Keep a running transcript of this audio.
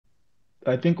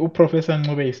I think Professor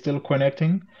Ncube is still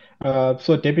connecting.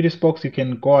 So Deputy Spokes, you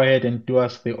can go ahead and do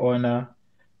us the honor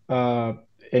uh,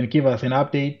 and give us an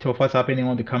update of what's happening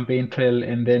on the campaign trail,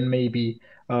 and then maybe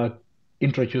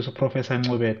introduce Professor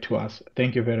Ncube to us.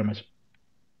 Thank you very much.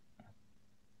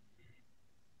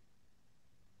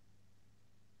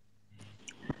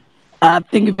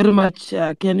 Thank you very much.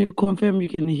 Can you confirm you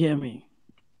can hear me?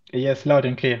 Yes, loud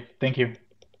and clear. Thank you.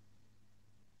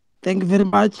 Thank you very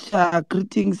much.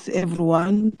 Greetings,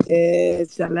 everyone.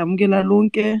 Salamgela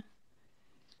lunke.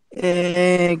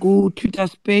 Go Twitter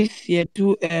space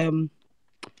yethu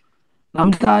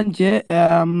namhlanje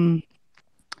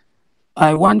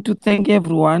I want to thank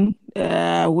everyone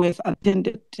who has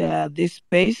attended this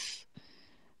space.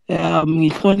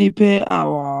 Ngihloniphe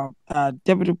our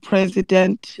Deputy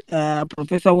President,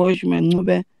 Professor Welshman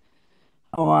Ncube,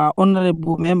 our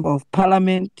Honorable Member of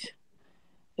Parliament,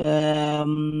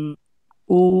 Honorable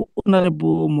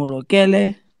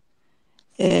Morokele,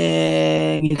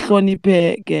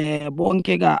 ngihloniphe ke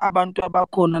bonke abantu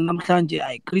abakhona namhlanje.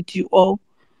 I greet you all.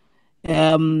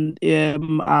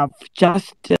 I've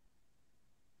just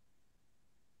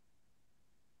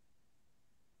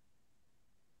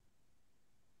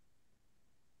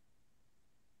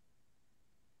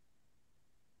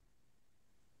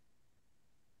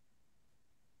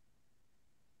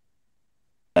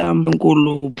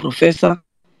nkulu Professor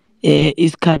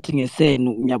isikhathi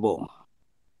ngesenu. Ngiyabonga.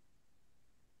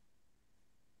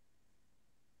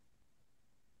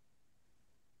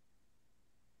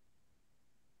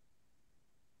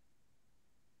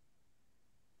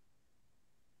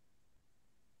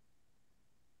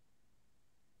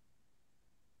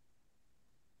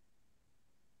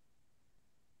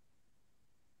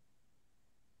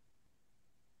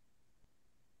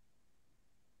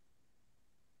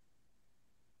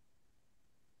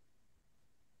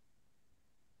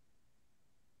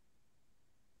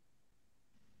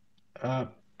 Uh,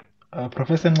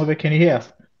 Professor Ncube, can you hear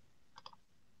us?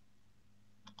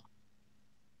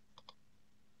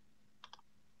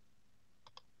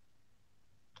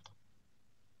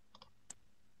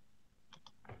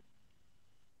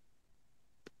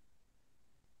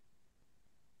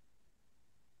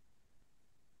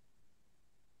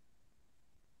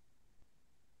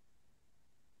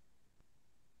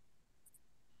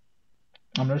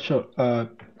 I'm not sure.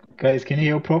 Guys, can you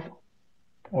hear Prof?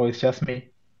 Or it's just me?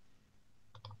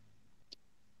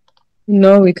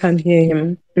 No, we can't hear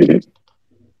him.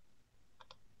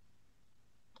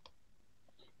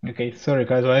 Okay, sorry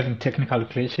guys, we're having technical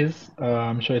glitches.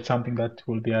 I'm sure it's something that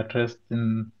will be addressed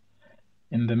in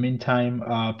the meantime.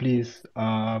 Please,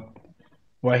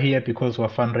 we're here because we're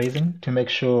fundraising to make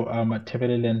sure at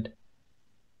Tebeleland.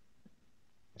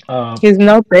 He's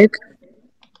now back.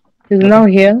 He's now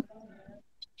here.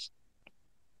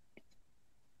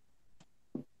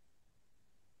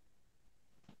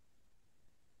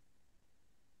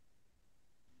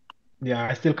 Yeah,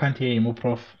 I still can't hear him,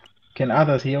 Prof. Can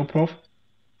others hear Prof?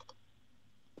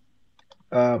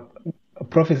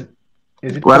 Prof, is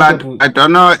it Well, possible? I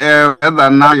don't know whether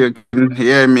now you can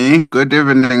hear me. Good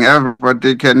evening,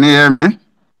 everybody. Can you hear me?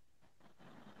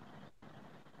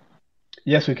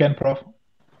 Yes, we can, Prof.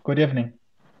 Good evening.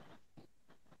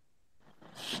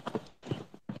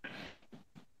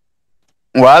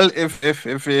 Well, if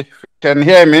you can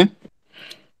hear me,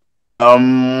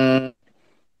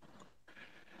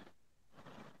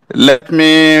 let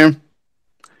me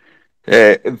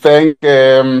thank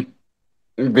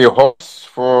the host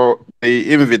for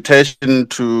the invitation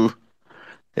to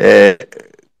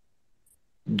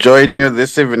join you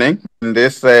this evening in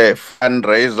this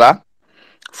fundraiser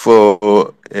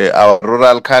for our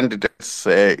rural candidates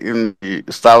in the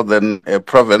southern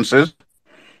provinces.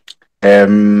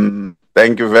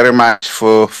 Thank you very much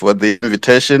for the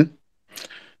invitation.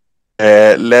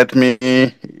 Let me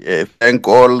thank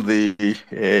all the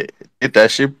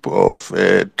leadership of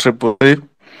Triple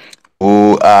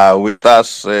who are with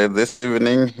us this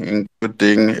evening,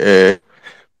 including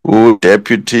who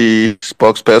deputy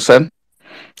spokesperson,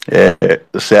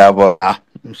 Siyabonga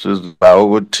sizwa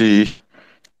ukuthi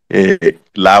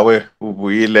lawe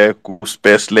ubuyile ku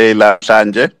space le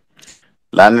namhlanje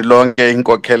lani lonke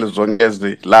inkokheli zonke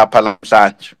lapha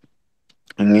namhlanje.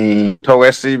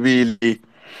 Ngithokwesibili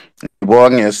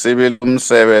ngibonge sibili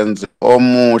umsebenzi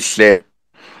omuhle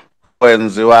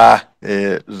wenziwa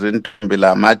zintombi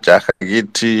lamajaha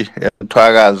kithi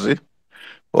eMthwakazi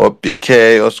oBK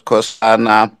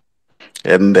oSikhosana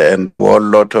and a whole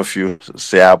lot of you.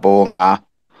 Siyabonga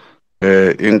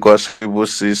inkosi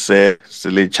ibusise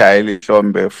silichayile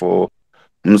ihlombe for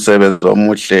umsebenzi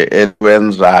omuhle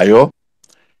eliwenzayo.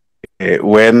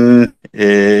 when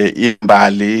in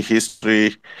Bali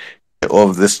history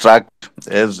of the struggle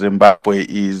as Zimbabwe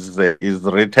is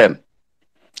written,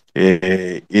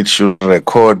 it should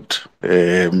record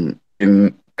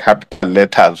in capital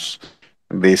letters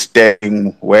the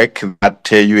sterling work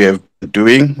that you have been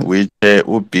doing, which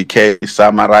UBK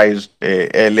summarized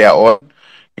earlier on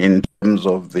in terms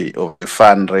of the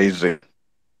fundraising.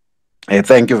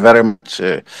 Thank you very much.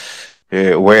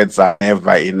 Words are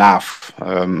never enough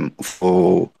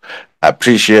for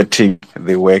appreciating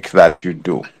the work that you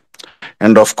do.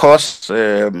 And of course,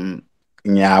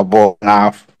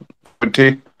 ngiyabonga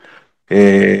futhi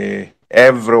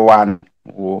everyone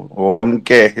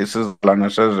wonke isizalwane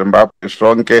seZimbabwe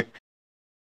sonke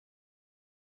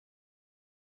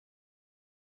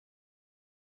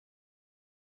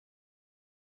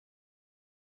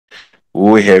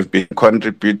who have been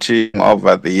contributing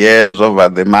over the years, over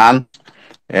the months,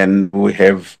 and we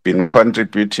have been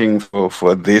contributing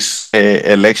for this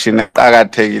election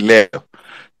eqhakathekileyo.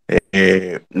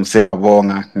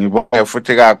 Siyabonga, ngibonga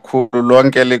futhi kakhulu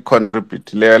lonke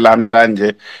licontributileyo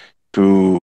lamhlanje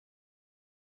to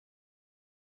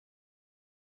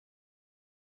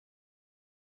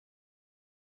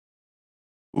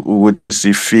ukuthi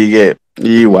sifike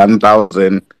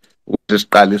i-1000 ukuthi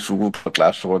siqalise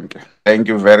ukuxoxa sonke. Thank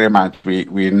you very much.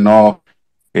 We know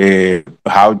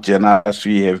how generous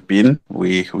we have been.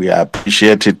 We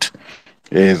appreciate it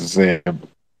as the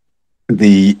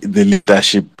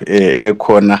leadership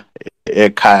ekhona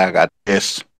ekhaya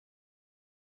kaThesi.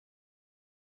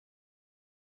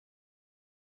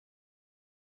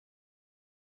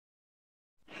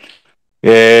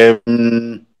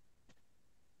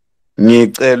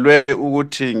 Ngicelwe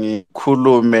ukuthi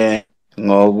ngikhulume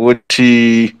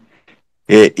ngokuthi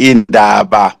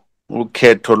indaba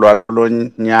ukhetho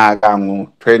lwalonyaka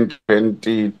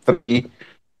ngo-2023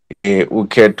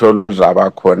 ukhetho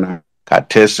luzaba khona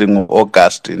khathesi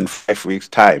ngo-August in 5 weeks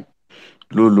time.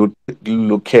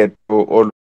 Lukhetho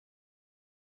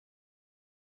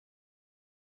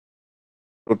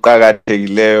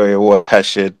oluqhakathekileyo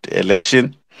e-watershed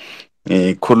election.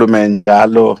 Ngikhulume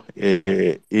njalo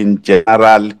in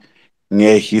general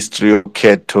ngehistory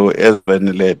yokhetho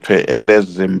ezweni lethu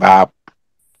eZimbabwe.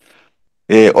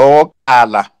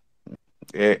 Okokuqala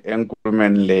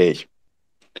enkulumeni leyo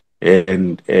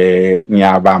and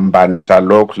ngiyabambanisa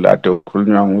lokhu lade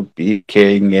kukhulunywa nguBK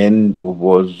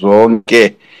ngendubo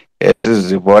zonke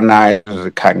esizibonayo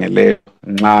ezikhangeleyo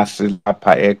nxa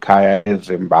silapha ekhaya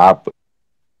eZimbabwe.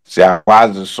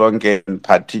 Siyakwazi sonke in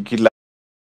particular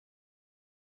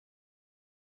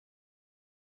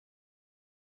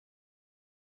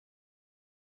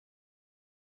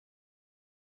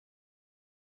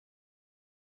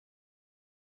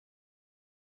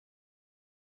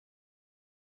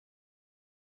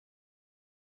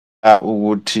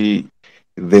ukuthi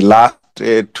the last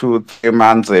 2-3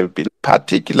 months have been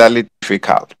particularly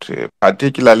difficult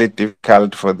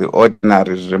for the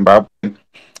ordinary Zimbabwean,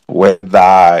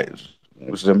 whether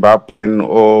Zimbabwean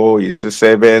or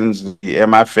isisebenzi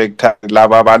ema-factory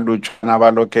laba abalutshwana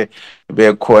abalokhe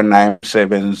bekhona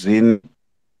emsebenzini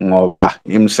ngoba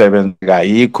imisebenzi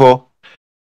kayikho.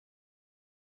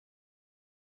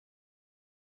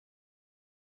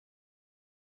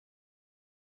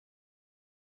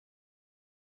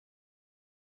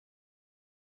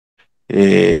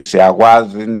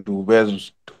 Siyakwazi indubo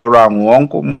ezitholwa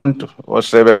wonke umuntu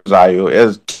osebenzayo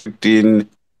eziqidini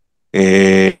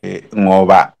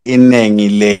ngoba iningi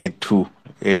lethu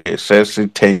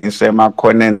sesithengisa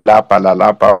emakhoneni lapha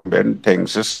lalapha, kumbe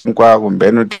uthengisa isinkwa, kumbe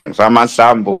uthengisa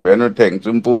amahlamvu, kumbe uthengisa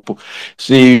impuphu,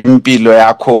 siyimpilo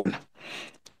yakhona.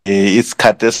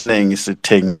 Isikhathi esiningi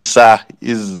sithengisa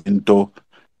izinto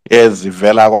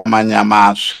ezivela kwamanye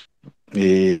amazwe.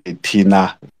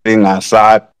 Thina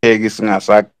singasapheki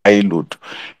singasagayi lutho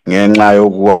ngenxa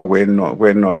yokuwa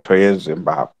kwenotho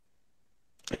yeZimbabwe.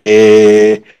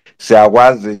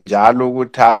 Siyakwazi njalo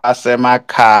ukuthi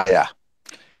asemakhaya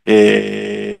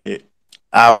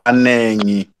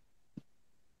abanengi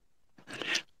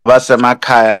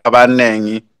basemakhaya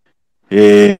abanengi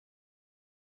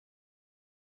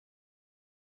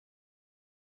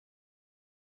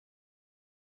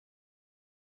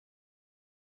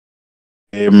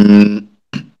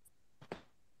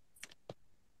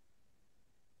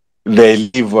they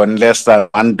live on less than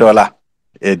 $1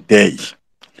 a day.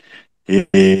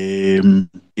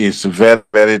 It's very,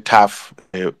 very tough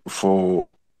for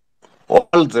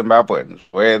all Zimbabweans,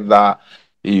 whether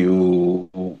you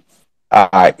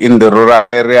are in the rural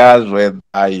areas,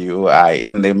 whether you are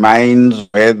in the mines,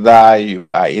 whether you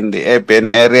are in the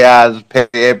urban areas,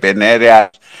 peri-urban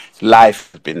areas.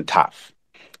 Life has been tough.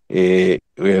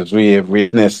 as we have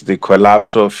witnessed the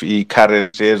collapse of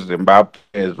currency Zimbabwe,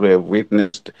 as we have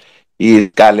witnessed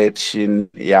escalation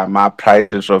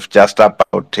prices of just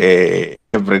about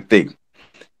everything.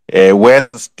 Well,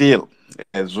 still,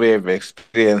 as we have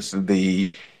experienced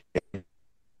the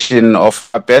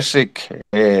of basic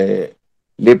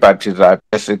liberties, our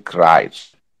basic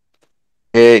rights.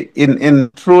 In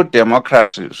true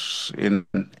democracies,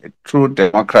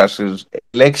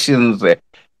 elections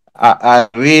are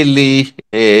really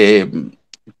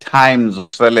times of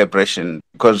celebration,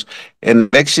 because an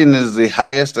election is the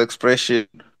highest expression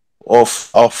of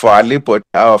our liberty,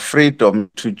 our freedom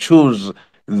to choose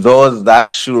those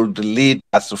that should lead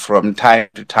us from time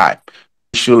to time.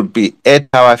 We should be at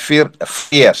our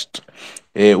fiercest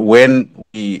when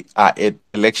we are at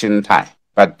election time.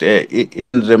 But in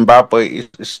Zimbabwe,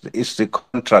 it's the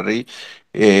contrary.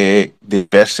 The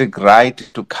basic right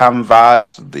to canvass,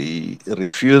 the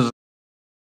refusal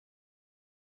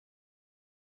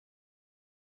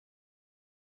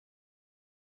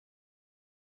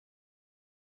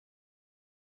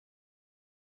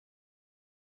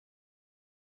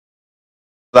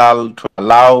to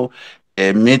allow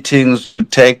meetings to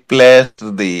take place,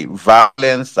 the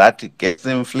violence that gets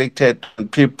inflicted on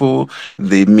people,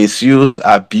 the misuse,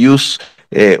 abuse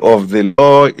of the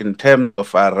law in terms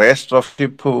of arrest of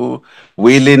people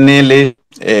willy-nilly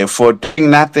for doing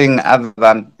nothing other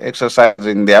than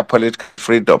exercising their political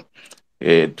freedom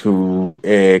to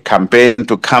campaign,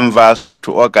 to canvass,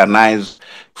 to organize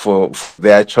for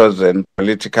their chosen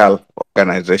political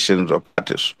organizations or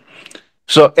parties.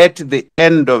 So at the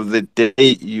end of the day,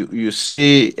 you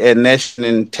see a nation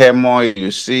in turmoil, you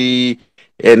see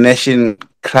a nation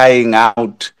crying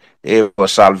out for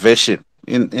salvation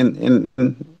in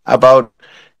about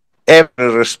every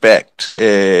respect,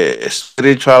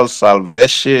 spiritual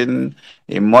salvation,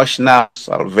 emotional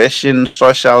salvation,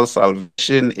 social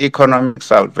salvation, economic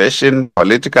salvation,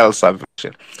 political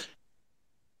salvation.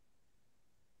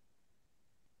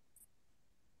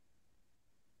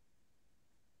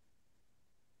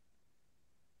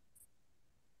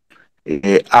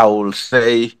 I will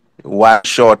say one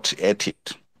shot at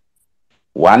it.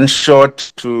 One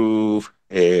shot to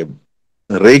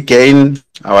regain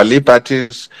our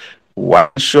liberties,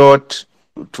 one shot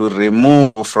to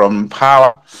remove from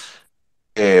power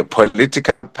a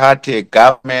political party, a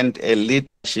government, a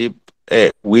leadership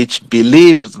which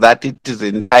believes that it is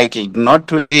entitled not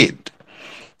to lead,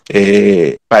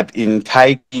 but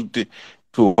entitled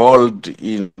to hold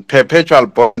in perpetual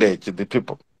bondage the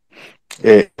people.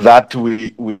 That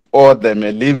we owe them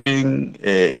a living,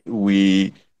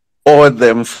 we owe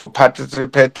them for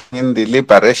participating in the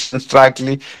liberation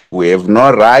struggle. We have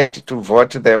no right to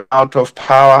vote them out of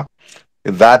power.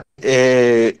 That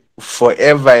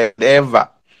forever and ever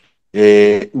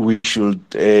we should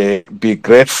be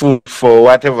grateful for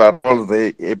whatever role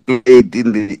they played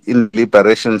in the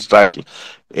liberation struggle,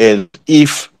 as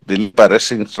if the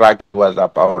liberation struggle was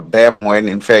about them, when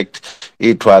in fact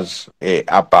it was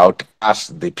about us,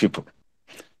 the people.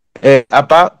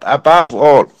 Above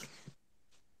all,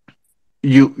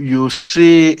 you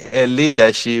see a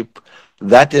leadership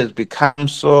that has become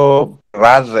so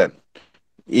brazen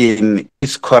in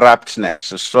its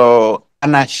corruptness, so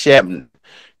unashamed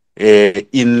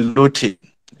in looting.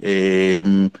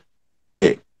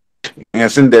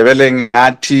 Ngesindebele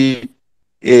ngathi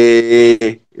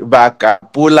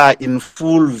bakapula in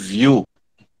full view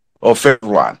of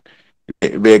everyone.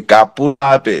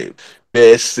 Bekapula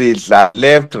besidla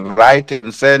left, right,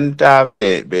 and center.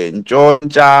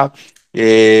 Bentshontsha,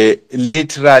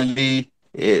 literally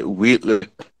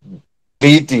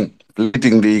bleeding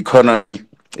the economy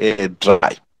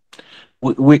dry.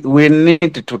 We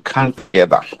need to come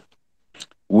together.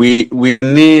 We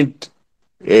need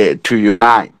to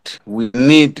unite. We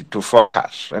need to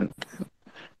focus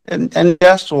and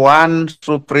just one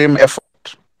supreme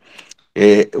effort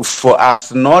for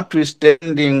us,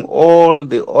 notwithstanding all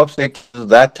the obstacles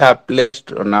that are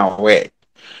placed on our way,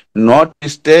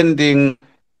 notwithstanding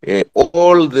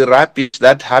all the rubbish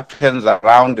that happens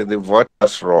around the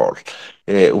voters' roll,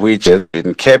 which has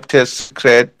been kept a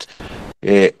secret.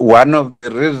 One of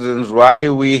the reasons why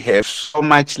we have so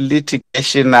much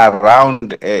litigation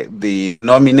around the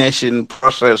nomination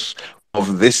process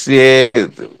of this year,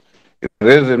 the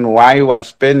reason why we're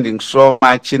spending so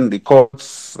much in the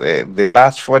courts the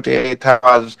last 48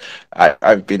 hours,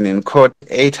 I've been in court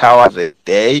 8 hours a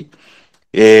day.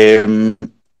 It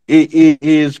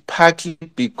is partly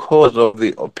because of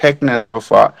the opaqueness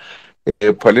of our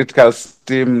political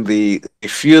system, the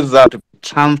refusal to be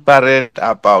transparent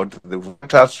about the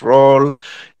voters' role,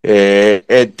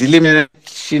 a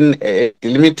delimitation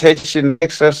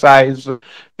exercise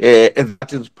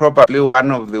that is probably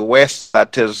one of the worst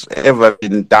that has ever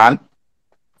been done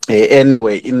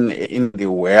anyway in the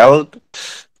world.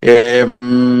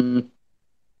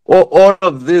 All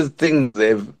of these things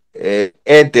have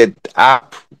added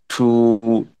up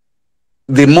to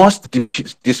the most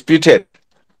disputed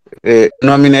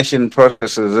nomination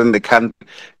processes in the country.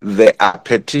 There are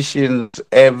petitions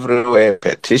everywhere,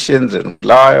 petitions in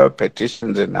Loyo,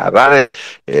 petitions in Harare,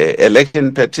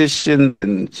 election petitions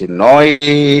in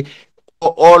Chinoi,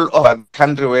 all over the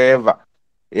country, wherever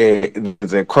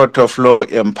there's a court of law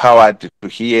empowered to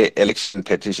hear election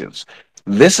petitions.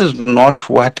 This is not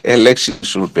what elections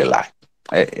should be like.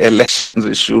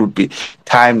 Elections should be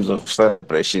times of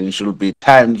celebration, should be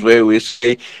times where we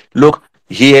say, look,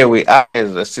 here we are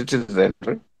as a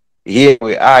citizenry, here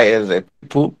we are as a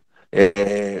people.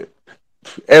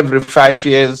 Every 5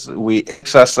 years, we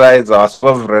exercise our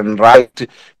sovereign right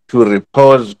to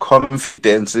repose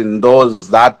confidence in those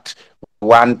that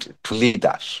want to lead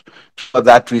us, so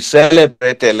that we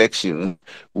celebrate elections.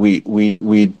 We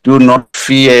do not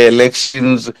fear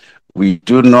elections. We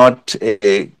do not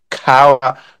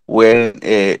cower when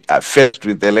faced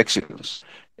with elections.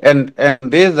 And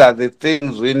these are the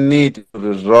things we need to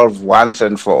resolve once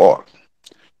and for all.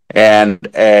 And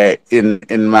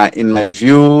in my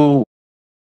view,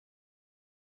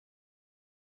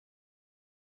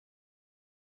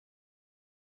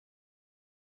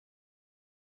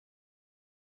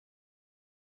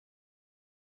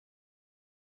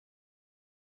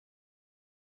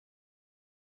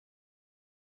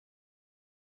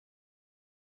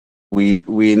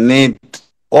 we need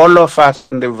all of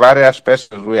us in the various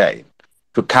spaces we are in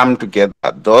to come together.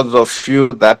 Those of you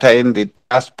that are in the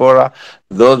diaspora,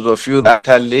 those of you that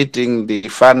are leading the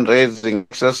fundraising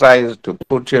exercise, to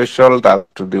put your shoulder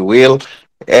to the wheel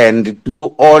and do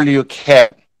all you can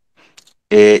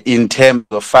in terms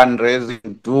of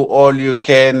fundraising, do all you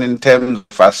can in terms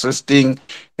of assisting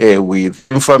with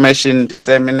information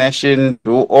dissemination,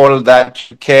 do all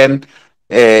that you can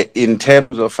in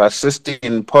terms of assisting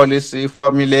in policy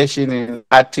formulation, in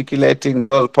articulating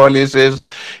those policies,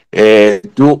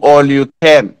 do all you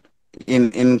can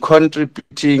in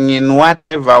contributing in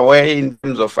whatever way, in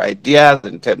terms of ideas,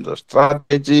 in terms of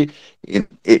strategy,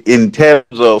 in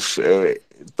terms of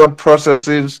thought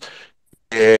processes.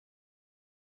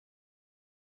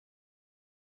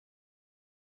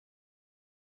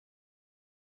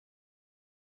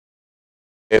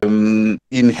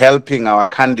 In helping our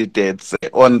candidates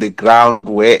on the ground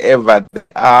wherever they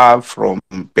are, from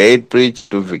Beitbridge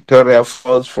to Victoria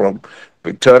Falls, from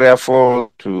Victoria Falls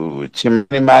to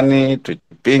Chimani, to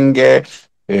Chipinge,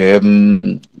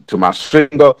 to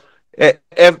Masvingo,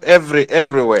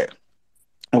 everywhere.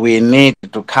 We need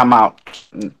to come out.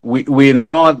 We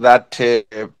know that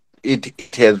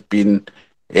it has been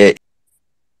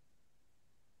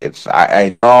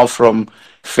I know from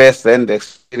first-hand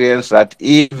experience that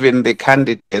even the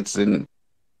candidates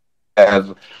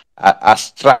are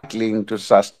struggling to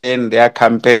sustain their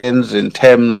campaigns in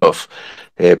terms of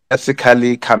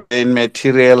basically campaign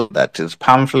material, that is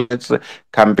pamphlets,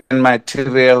 campaign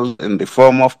material in the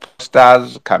form of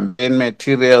posters, campaign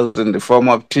materials in the form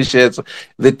of t-shirts.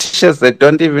 The t-shirts, they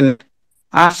don't even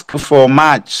ask for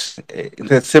much.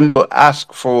 They simply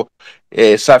ask for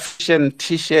sufficient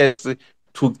t-shirts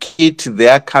to kit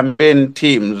their campaign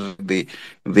teams, the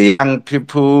young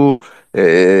people,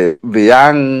 the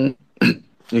young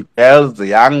girls, the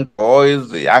young boys,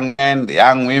 the young men, the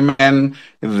young women,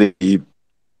 the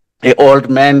old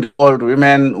men, the old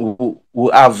women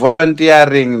who are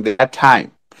volunteering their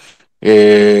time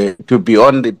to be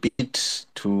on the beat,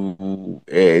 to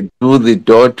do the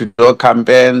door-to-door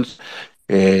campaigns.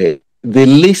 The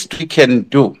least we can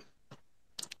do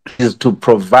is to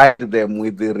provide them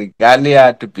with the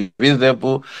regalia to be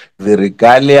visible, the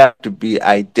regalia to be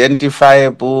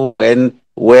identifiable when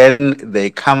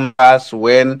they canvass,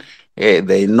 when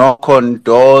they knock on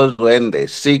doors, when they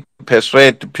seek to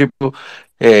persuade people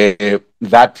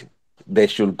that they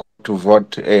should go to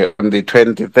vote on the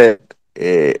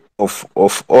 23rd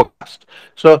of August.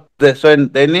 So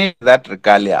they need that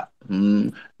regalia,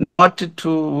 not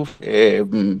to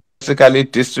basically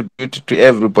distribute to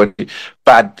everybody,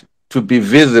 but to be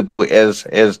visible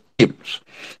as teams.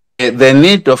 They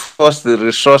need, of course, the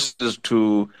resources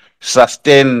to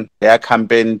sustain their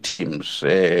campaign teams,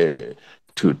 to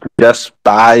just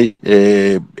buy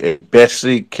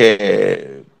basic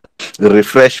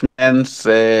refreshments,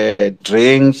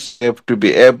 drinks, to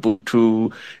be able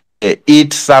to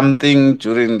eat something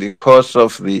during the course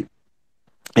of the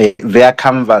their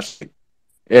canvassing.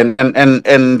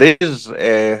 And these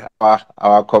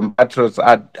our compatriots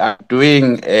are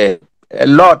doing a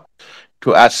lot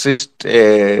to assist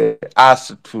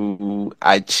us to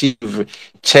achieve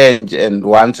change and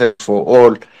once and for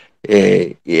all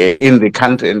in the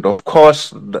country. And of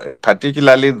course,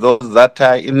 particularly those that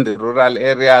are in the rural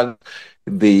areas,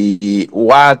 the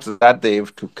wards that they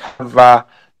have to cover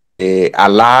are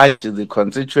large, the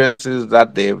constituencies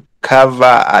that they cover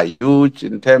are huge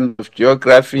in terms of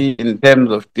geography, in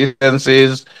terms of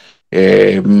distances.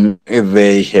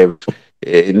 They have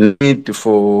a need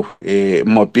for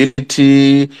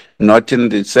mobility, not in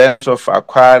the sense of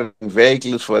acquiring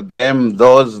vehicles for them,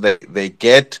 those that they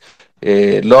get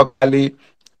locally,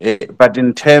 but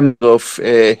in terms of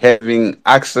having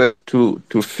access to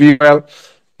fuel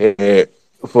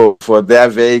for their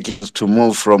vehicles to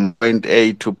move from point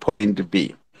A to point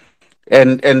B.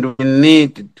 And we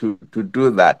need to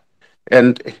do that.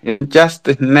 And in just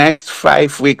the next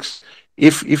 5 weeks,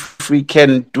 if we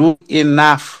can do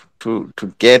enough to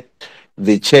get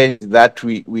the change that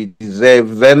we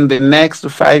deserve, then the next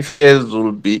 5 years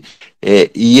will be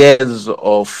years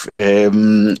of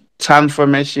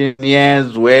transformation,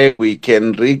 years where we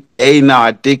can regain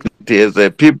our dignity as a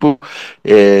people,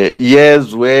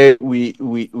 years where we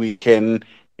can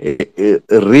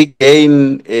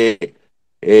regain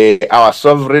our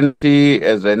sovereignty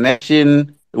as a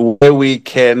nation, where we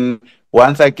can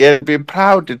once again be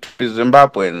proud to be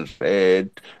Zimbabweans,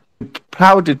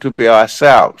 proud to be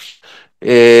ourselves.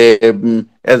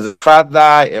 As a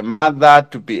father, a mother,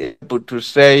 to be able to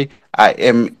say, I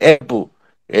am able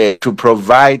to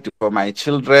provide for my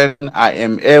children, I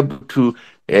am able to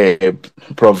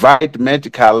provide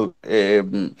medical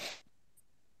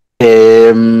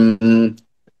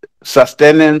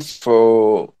sustenance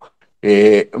for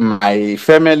my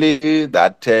family,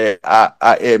 that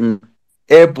I am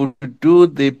able to do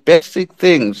the basic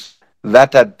things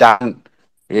that are done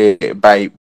by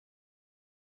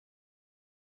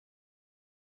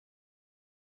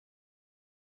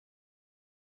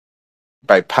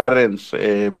parents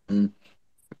in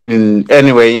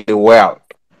anywhere in the world.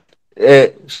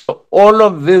 So all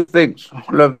of these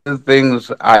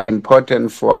things are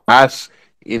important for us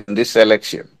in this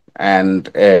election, and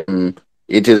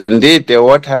it is indeed a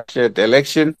watershed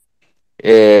election.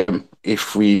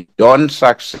 If we don't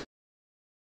succeed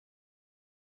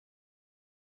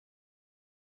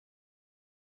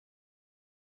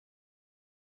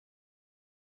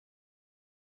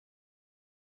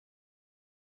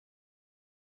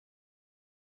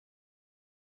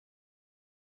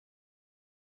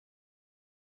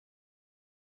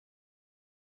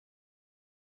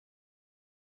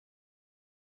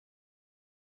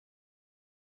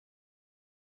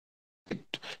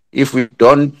if we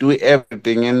don't do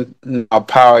everything in our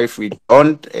power, if we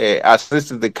don't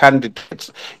assist the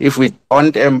candidates, if we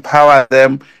don't empower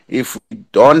them, if we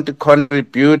don't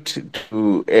contribute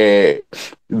to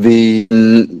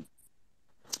the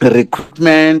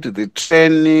recruitment, the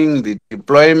training, the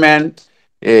deployment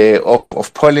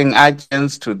of polling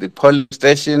agents to the polling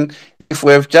station. If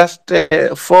we have just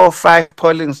 4 or 5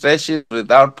 polling stations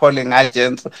without polling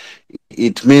agents,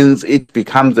 it means it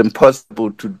becomes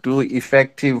impossible to do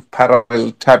effective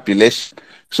parallel tabulation.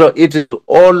 So it is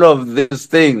all of these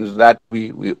things that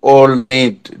we all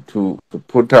need to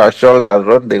put our shoulders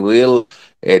on the wheel,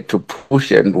 to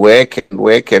push and work and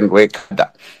work and work harder.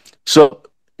 So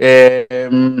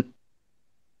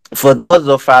for those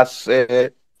of us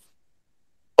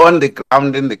on the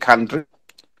ground in the country,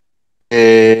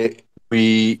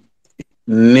 we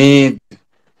need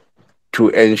to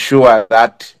ensure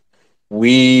that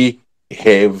we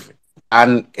have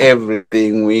done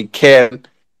everything we can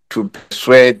to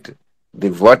persuade the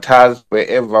voters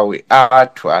wherever we are,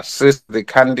 to assist the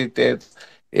candidates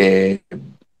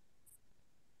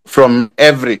from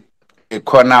every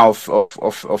corner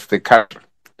of the country.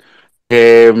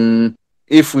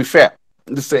 If we fail,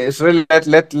 really,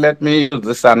 let me use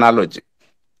this analogy.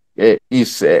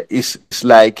 It's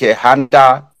like a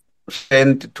hunter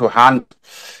sent to hunt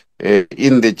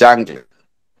in the jungle.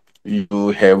 You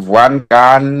have one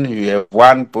gun, you have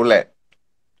one bullet,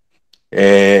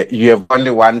 you have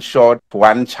only one shot,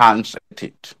 one chance at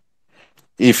it.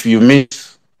 If you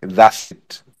miss, that's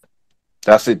it.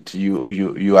 That's it.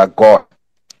 You are gone.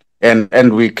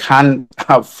 And we can't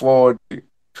afford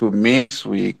to miss.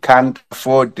 We can't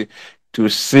afford to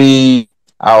see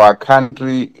our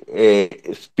country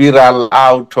spiral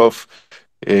out of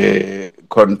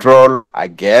control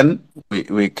again.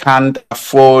 We can't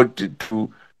afford to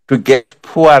get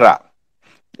poorer.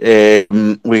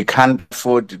 We can't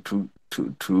afford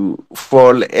to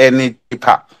fall any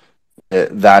deeper.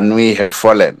 than we have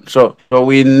fallen. So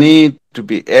we need to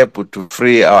be able to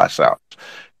free ourselves.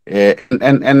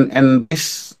 And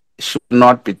this should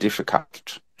not be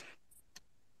difficult.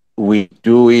 We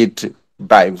do it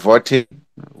by voting.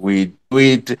 We do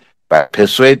it by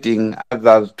persuading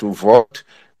others to vote.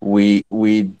 We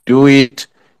do it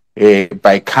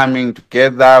by coming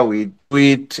together. We do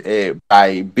it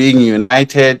by being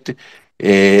united.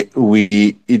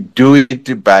 We do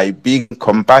it by being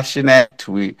compassionate.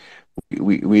 We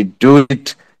do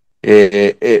it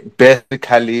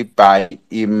basically by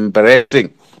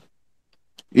embracing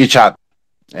each other.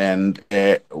 And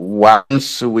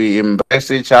once we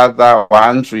embrace each other,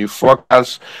 once we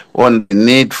focus on the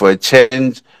need for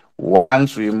change,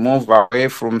 once we move away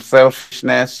from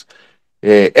selfishness,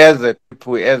 as a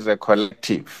people, as a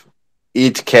collective,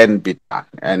 it can be done,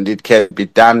 and it can be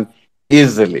done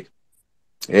easily.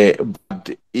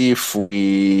 But if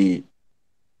we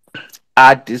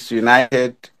are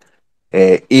disunited,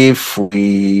 if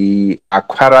we are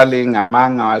quarreling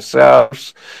among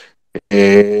ourselves,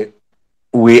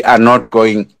 we are not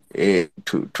going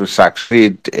to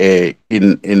succeed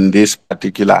in this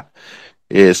particular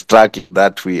struggle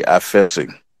that we are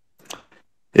facing.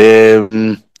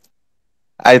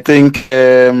 I think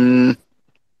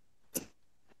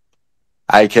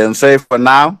I can say for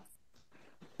now,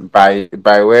 by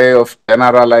way of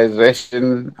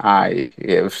generalization, I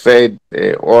have said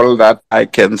all that I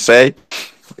can say.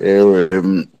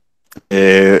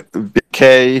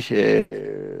 BK,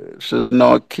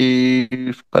 Sunoki,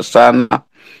 Pasana,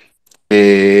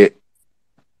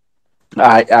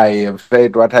 I have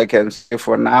said what I can say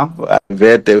for now. I've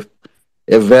had a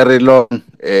very long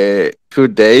 2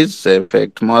 days, in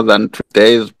fact, more than 2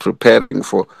 days, preparing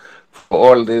for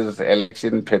all these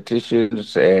election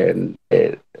petitions and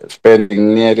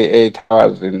spending nearly 8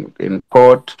 hours in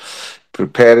court,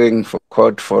 preparing for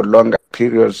court for longer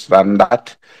periods than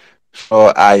that.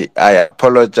 So I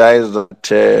apologize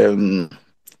that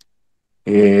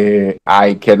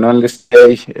I can only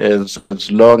stay as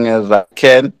long as I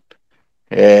can,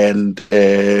 and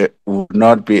will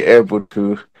not be able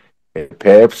to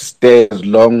perhaps stay as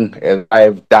long as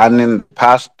I've done in the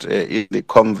past in the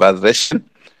conversation.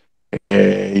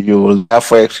 You will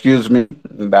therefore excuse me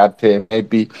that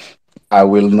maybe I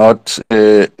will not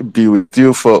be with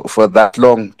you for that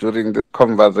long during the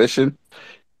conversation,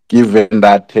 given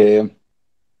that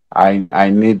I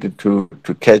needed to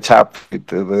catch up with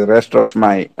the rest of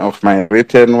my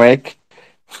written work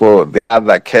for the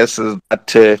other cases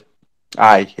that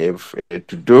I have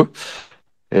to do.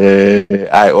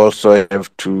 I also have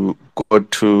to go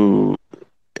to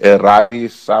a rally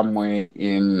somewhere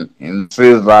in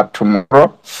Caesar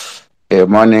tomorrow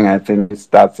morning. I think it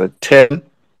starts at 10.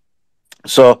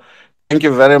 So thank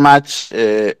you very much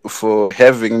for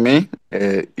having me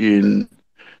in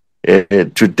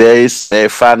today's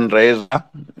fundraiser.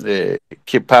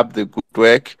 Keep up the good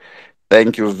work.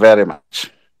 Thank you very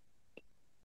much.